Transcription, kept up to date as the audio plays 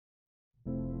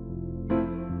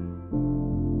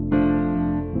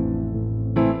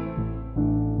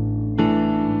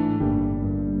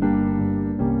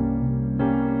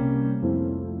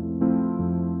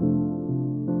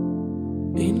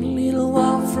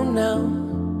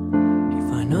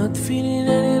feeling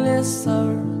any less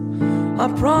sour. I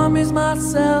promised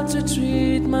myself to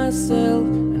treat myself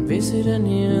and visit a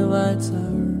nearby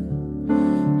tower.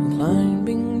 And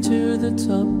climbing to the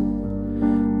top,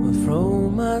 will throw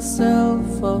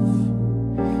myself off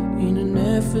in an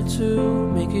effort to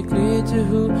make it clear to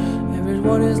whoever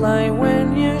what it's like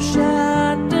when you're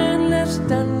shot and left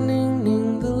standing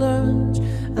in the lurch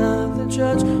at the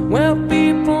church, where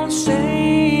people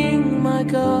saying, my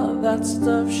God, that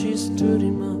stuff, she stood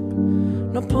him up.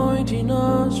 No point in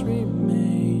us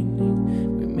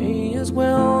remaining, we may as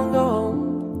well go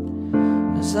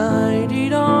home, as I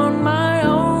did on my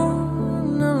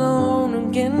own, alone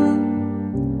again.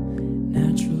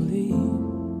 Naturally,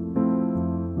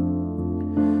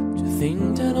 to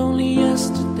think that only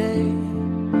yesterday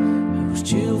I was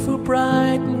chill for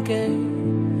bright and gay,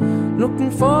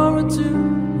 looking forward to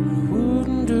what I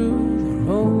wouldn't do, the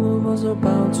role I was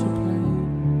about to play.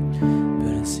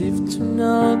 But as if to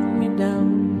knock me down,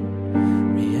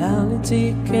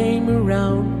 reality came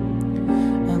around,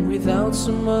 and without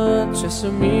so much as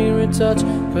a mere touch,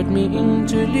 cut me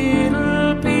into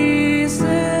little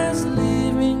pieces,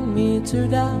 leaving me to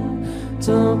die.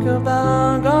 Talk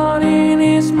about God in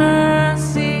His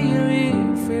mercy,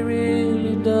 if He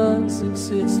really does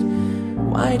exist,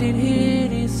 why did He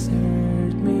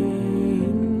desert me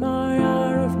in my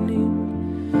hour of need?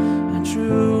 And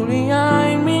truly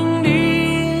I'm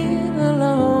indeed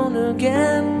alone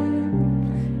again.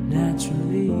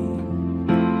 Naturally,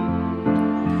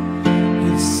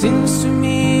 it seems to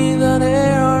me that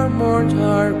there are more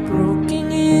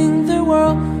heartbroken in the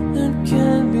world that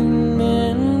can be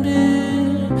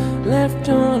mended, left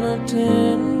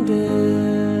unattended.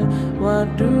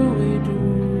 What do we do?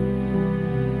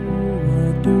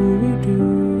 What do we do?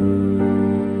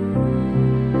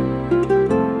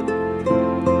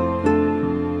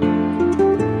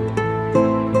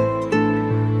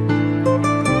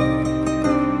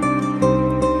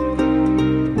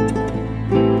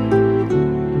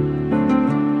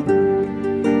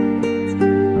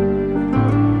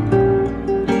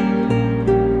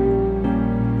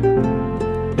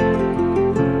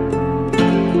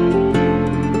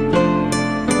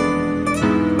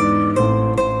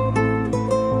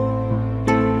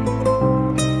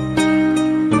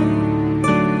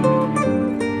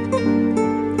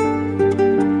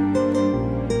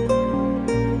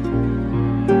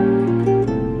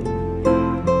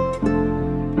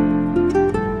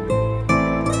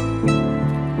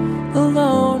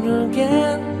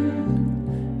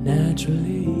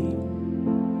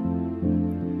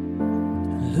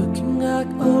 Looking back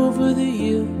over the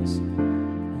years,